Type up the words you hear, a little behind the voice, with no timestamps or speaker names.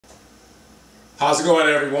How's it going,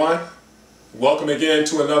 everyone? Welcome again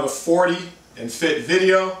to another 40 and Fit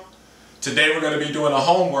video. Today we're going to be doing a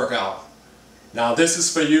home workout. Now this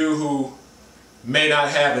is for you who may not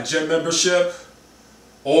have a gym membership,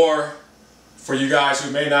 or for you guys who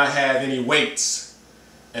may not have any weights.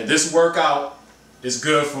 And this workout is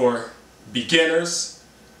good for beginners,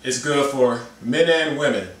 it's good for men and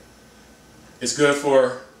women, it's good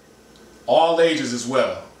for all ages as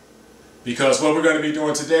well. Because what we're going to be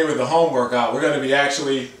doing today with the home workout, we're going to be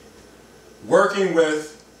actually working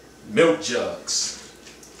with milk jugs.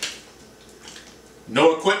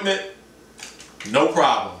 No equipment, no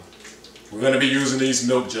problem. We're going to be using these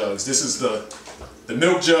milk jugs. This is the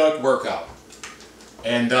milk jug workout.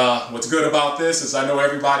 And what's good about this is I know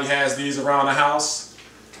everybody has these around the house.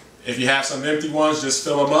 If you have some empty ones, just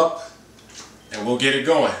fill them up and we'll get it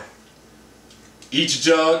going. Each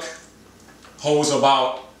jug holds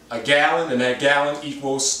about a gallon, and that gallon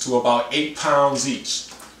equals to about 8 pounds each.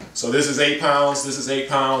 So this is 8 pounds, this is 8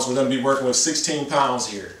 pounds. We're going to be working with 16 pounds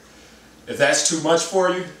here. If that's too much for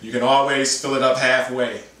you, you can always fill it up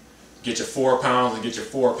halfway. Get your 4 pounds and get your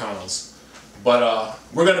 4 pounds. But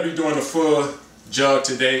we're going to be doing the full jug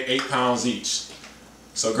today, 8 pounds each.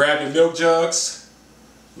 So grab your milk jugs.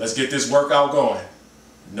 Let's get this workout going.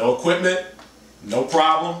 No equipment, no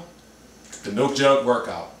problem. The milk jug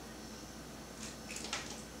workout.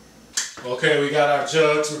 Okay, we got our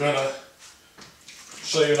jugs. We're going to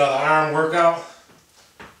show you another arm workout.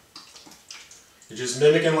 You're just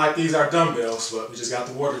mimicking like these are dumbbells, but we just got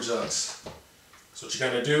the water jugs. So what you're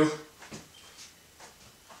going to do,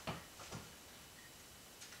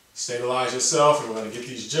 stabilize yourself, and we're going to get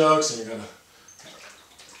these jugs, and you're going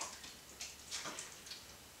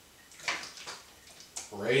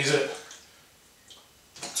to raise it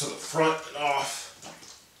to the front and off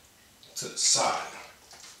to the side.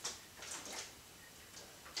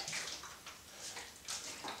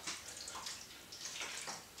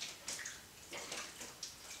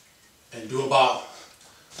 And do about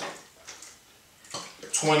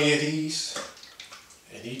 20 of these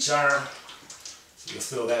in each arm. You'll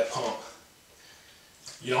feel that pump.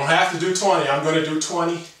 You don't have to do 20. I'm going to do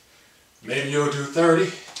 20. Maybe you'll do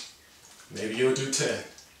 30. Maybe you'll do 10.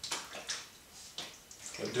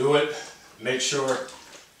 But do it. Make sure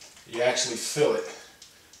you actually feel it.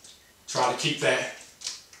 Try to keep that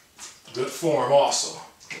good form also.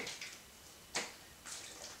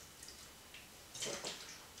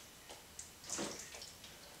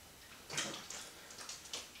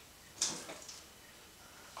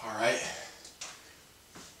 Alright,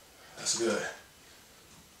 that's good.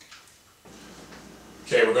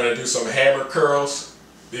 Okay, we're going to do some hammer curls.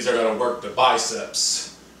 These are going to work the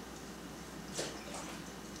biceps.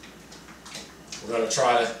 We're going to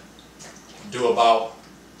try to do about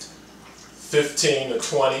 15 to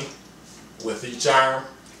 20 with each arm,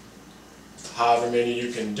 however many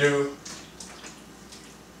you can do.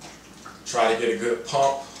 Try to get a good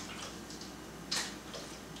pump.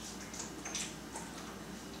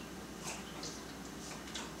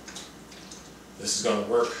 This is going to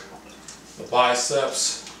work the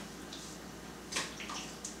biceps.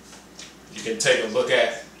 You can take a look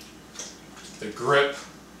at the grip,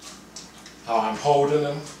 how I'm holding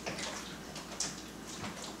them.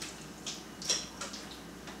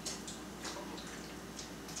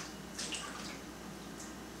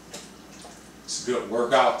 It's a good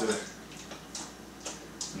workout to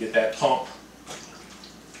get that pump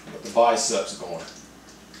with the biceps going.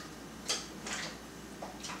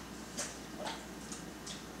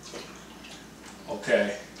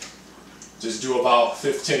 Okay, just do about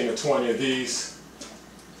 15 to 20 of these.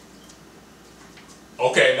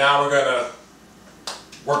 Okay, now we're going to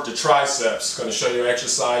work the triceps. Going to show you an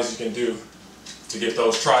exercise you can do to get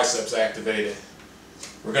those triceps activated.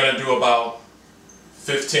 We're going to do about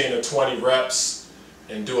 15 to 20 reps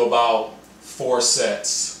and do about 4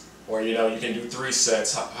 sets. Or you can do 3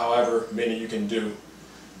 sets, however many you can do.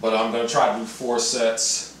 But I'm going to try to do 4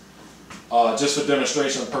 sets. Just for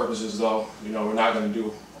demonstration purposes though, we're not going to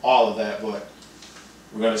do all of that, but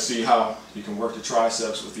we're going to see how you can work the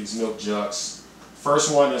triceps with these milk jugs.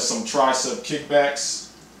 First one is some tricep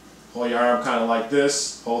kickbacks. Hold your arm kind of like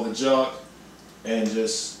this, hold the jug, and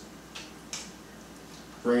just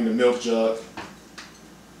bring the milk jug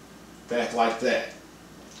back like that.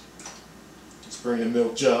 Just bring the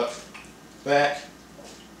milk jug back.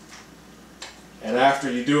 And after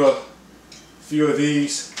you do a few of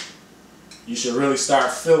these, you should really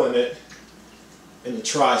start feeling it in the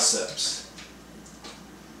triceps.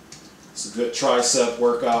 It's a good tricep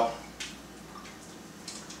workout.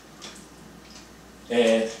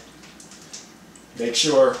 And make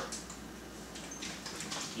sure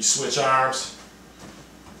you switch arms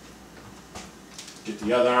Get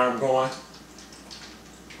the other arm going.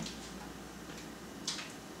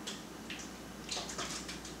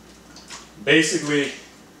 Basically,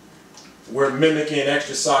 we're mimicking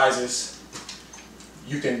exercises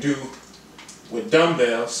you can do with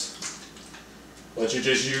dumbbells, but you're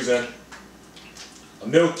just using a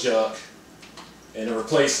milk jug and a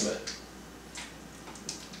replacement.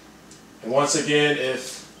 And once again,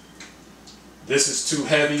 if this is too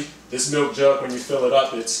heavy, this milk jug, when you fill it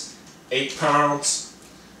up, it's 8 pounds.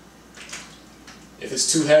 If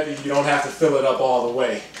it's too heavy, you don't have to fill it up all the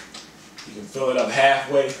way. You can fill it up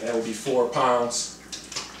halfway, that would be 4 pounds.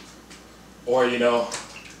 Or, you know,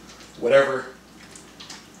 whatever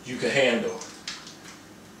you can handle.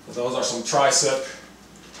 But those are some tricep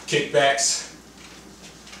kickbacks.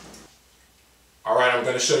 Alright, I'm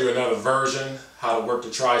going to show you another version, how to work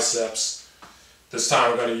the triceps. This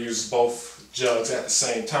time we're going to use both jugs at the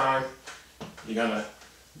same time. You're going to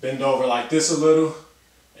bend over like this a little,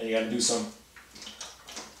 and you got to do some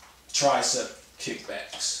tricep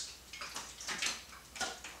kickbacks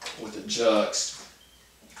with the jugs.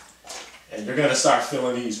 And you're going to start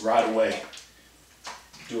feeling these right away.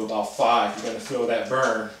 Do about 5, you're going to feel that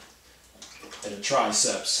burn in the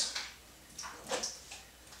triceps.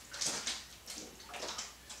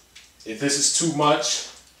 If this is too much,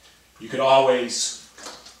 you could always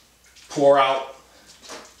pour out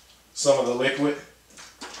some of the liquid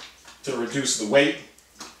to reduce the weight.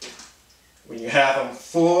 When you have them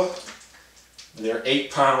full, they're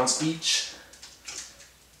 8 pounds each.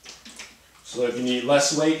 So if you need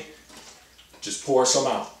less weight, just pour some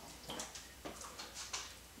out.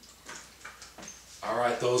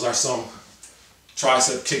 Alright, those are some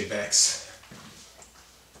tricep kickbacks.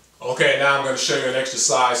 Okay, now I'm going to show you an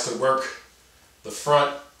exercise to work the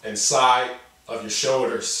front and side of your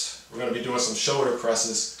shoulders. We're going to be doing some shoulder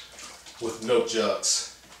presses with milk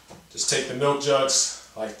jugs. Just take the milk jugs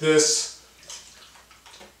like this,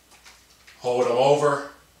 hold them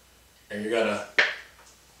over, and you're going to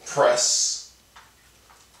press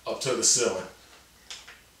up to the ceiling.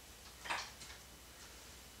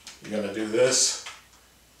 You're going to do this,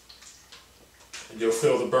 and you'll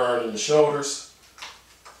feel the burn in the shoulders.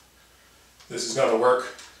 This is going to work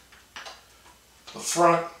the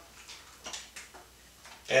front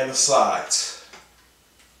and the sides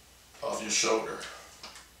of your shoulder.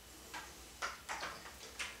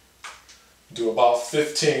 Do about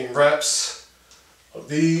 15 reps of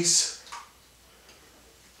these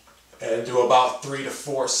and do about 3 to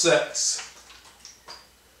 4 sets.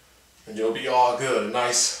 And you'll be all good. A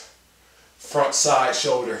nice front side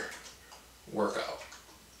shoulder workout.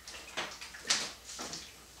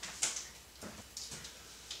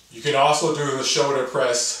 You can also do the shoulder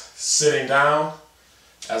press sitting down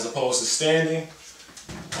as opposed to standing.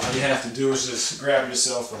 All you have to do is just grab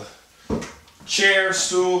yourself a chair,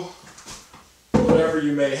 stool, whatever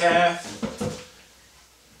you may have.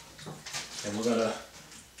 And we're going to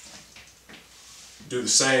do the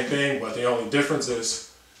same thing, but the only difference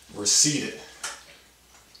is we're seated.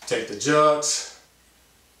 Take the jugs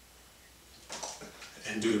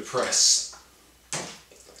and do the press.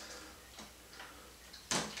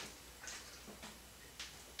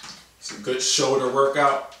 It's a good shoulder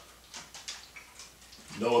workout.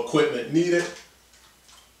 No equipment needed.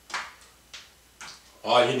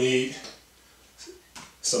 All you need,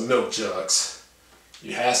 some milk jugs.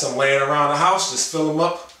 You have some laying around the house, just fill them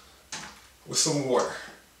up with some water.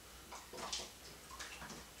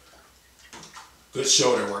 Good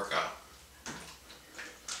shoulder workout.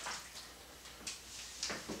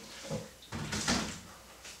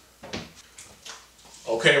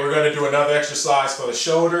 Okay, we're going to do another exercise for the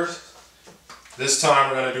shoulders. This time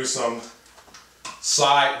we're going to do some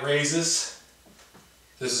side raises.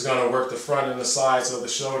 This is going to work the front and the sides of the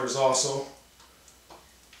shoulders also.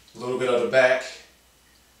 A little bit of the back.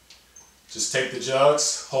 Just take the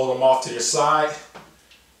jugs, hold them off to your side,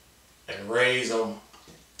 and raise them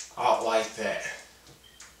out like that.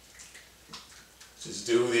 Just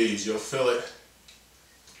do these, you'll feel it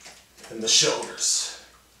in the shoulders.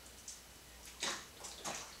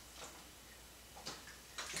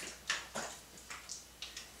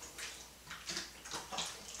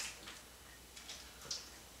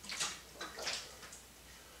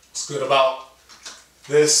 What's good about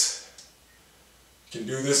this, you can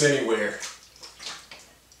do this anywhere.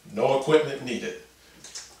 No equipment needed.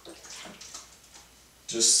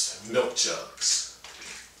 Just milk jugs.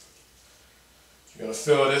 You're going to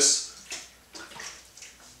feel this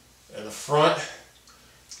in the front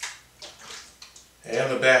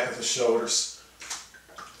and the back of the shoulders.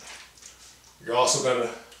 You're also going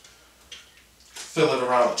to feel it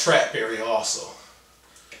around the trap area also.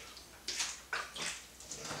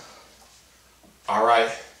 All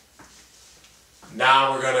right,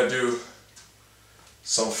 now we're gonna do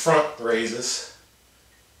some front raises.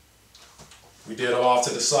 We did them off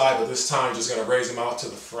to the side, but this time just gonna raise them out to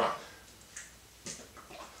the front.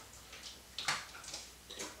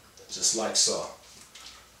 Just like so.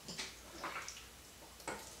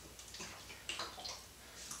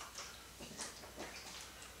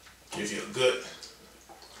 Give you a good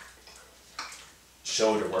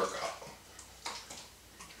shoulder workout.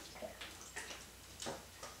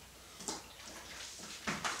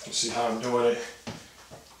 You see how I'm doing it?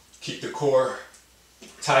 Keep the core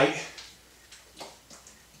tight.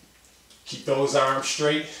 Keep those arms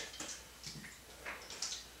straight.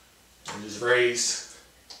 And just raise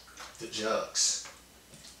the jugs.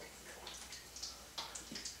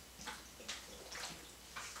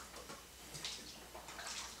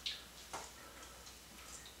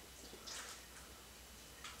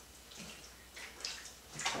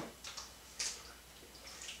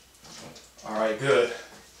 All right, good.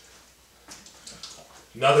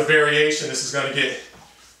 Another variation, this is going to get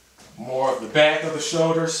more of the back of the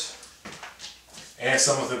shoulders and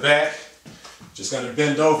some of the back. Just going to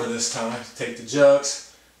bend over this time. Take the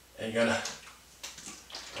jugs and you're going to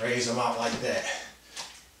raise them out like that.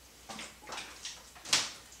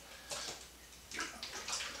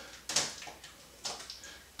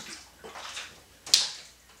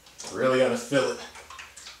 Really going to feel it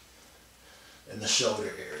in the shoulder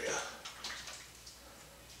area.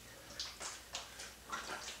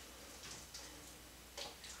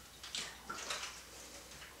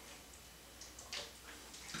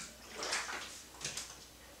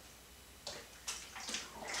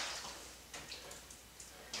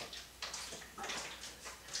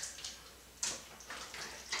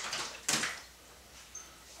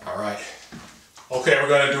 All right. Okay, we're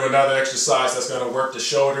going to do another exercise that's going to work the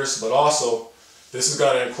shoulders, but also this is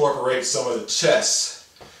going to incorporate some of the chest.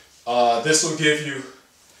 This will give you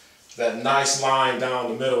that nice line down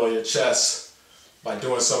the middle of your chest by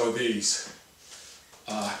doing some of these.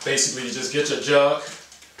 Basically, you just get your jug.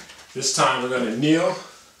 This time we're going to kneel.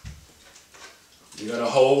 You're going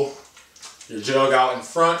to hold your jug out in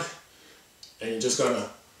front, and you're just going to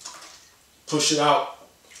push it out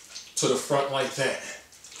to the front like that.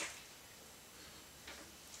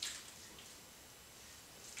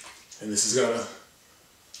 And this is going to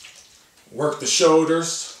work the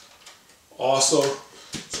shoulders. Also,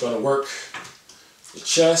 it's going to work the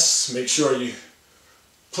chest. Make sure you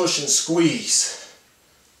push and squeeze.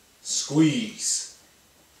 Squeeze.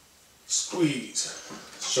 Squeeze.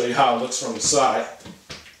 Show you how it looks from the side.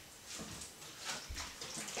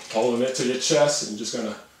 Holding it to your chest and just going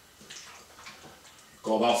to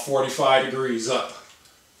go about 45 degrees up.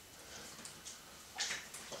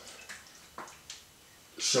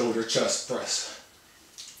 Shoulder chest press.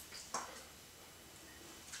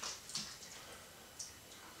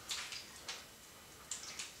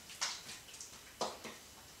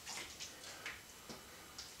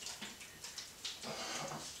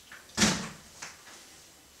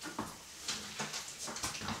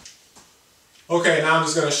 Okay, now I'm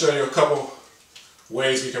just going to show you a couple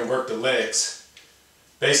ways we can work the legs.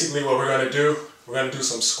 Basically what we're going to do, we're going to do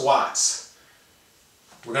some squats.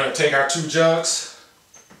 We're going to take our two jugs,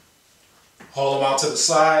 hold them out to the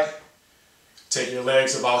side, take your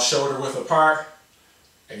legs about shoulder width apart,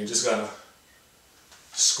 and you're just going to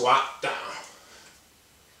squat down.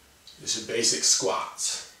 This is your basic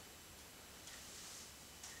squats.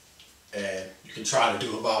 And you can try to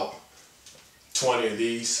do about 20 of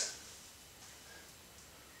these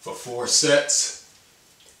for 4 sets.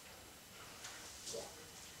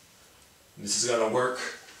 And this is going to work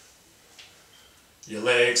your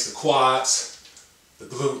legs, the quads, the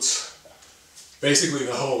glutes, basically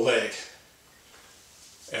the whole leg.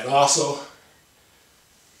 And also,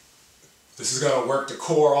 this is going to work the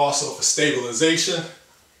core also for stabilization,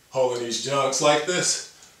 holding these jugs like this.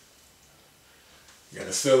 You're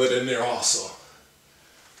going to feel it in there also.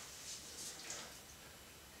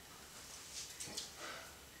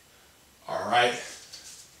 All right,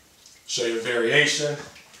 show you a variation.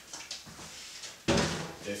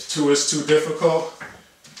 If 2 is too difficult,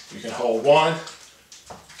 you can hold 1.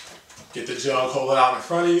 Get the jug, hold it out in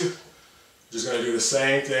front of you. You're just going to do the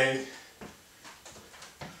same thing,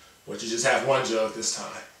 but you just have 1 jug this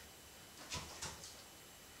time.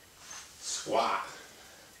 Squat.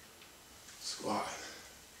 Squat.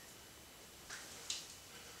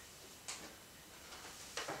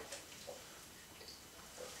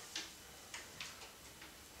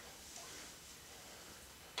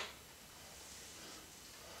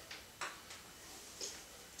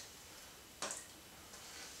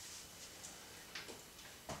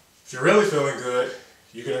 If you're really feeling good,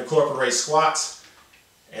 you can incorporate squats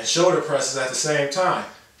and shoulder presses at the same time.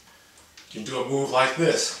 You can do a move like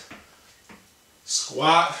this.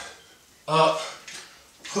 Squat, up,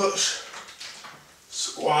 push.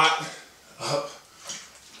 Squat, up,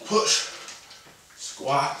 push.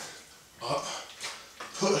 Squat, up,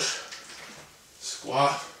 push.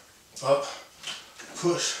 Squat, up,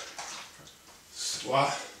 push.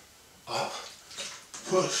 Squat, up,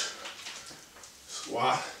 push.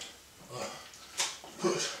 Squat, up,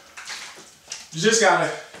 push. You just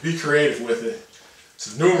gotta be creative with it.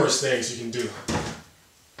 There's numerous things you can do.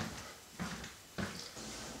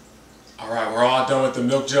 Alright, we're all done with the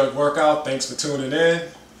milk jug workout. Thanks for tuning in.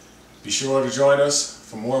 Be sure to join us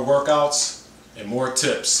for more workouts and more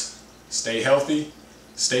tips. Stay healthy,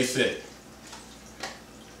 stay fit.